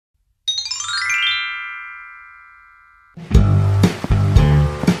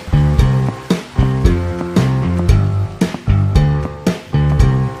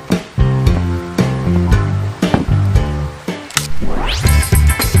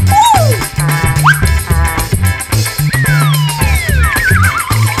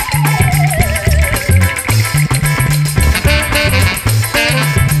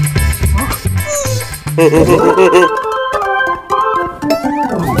Our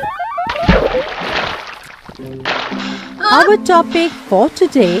topic for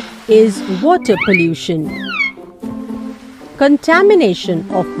today is water pollution. Contamination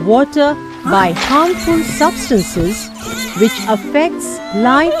of water by harmful substances which affects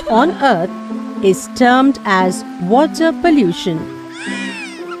life on earth is termed as water pollution.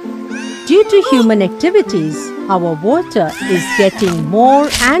 Due to human activities, our water is getting more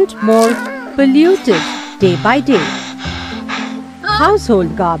and more polluted day by day.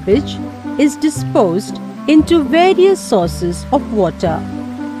 Household garbage is disposed into various sources of water.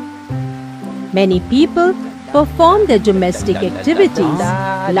 Many people perform their domestic activities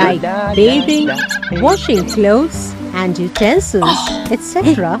like bathing, washing clothes and utensils,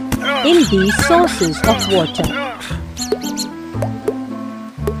 etc. in these sources of water.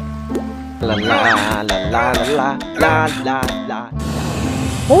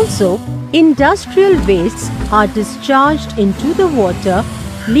 Also, industrial wastes are discharged into the water,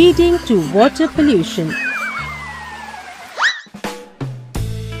 leading to water pollution.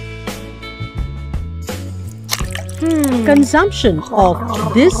 Consumption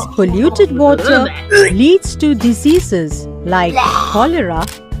of this polluted water leads to diseases like cholera,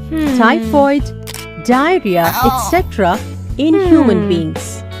 typhoid, diarrhea, etc. in human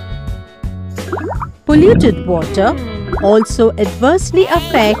beings. Polluted water also adversely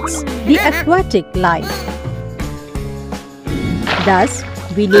affects the aquatic life. Thus,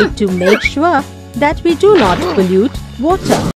 we need to make sure that we do not pollute water.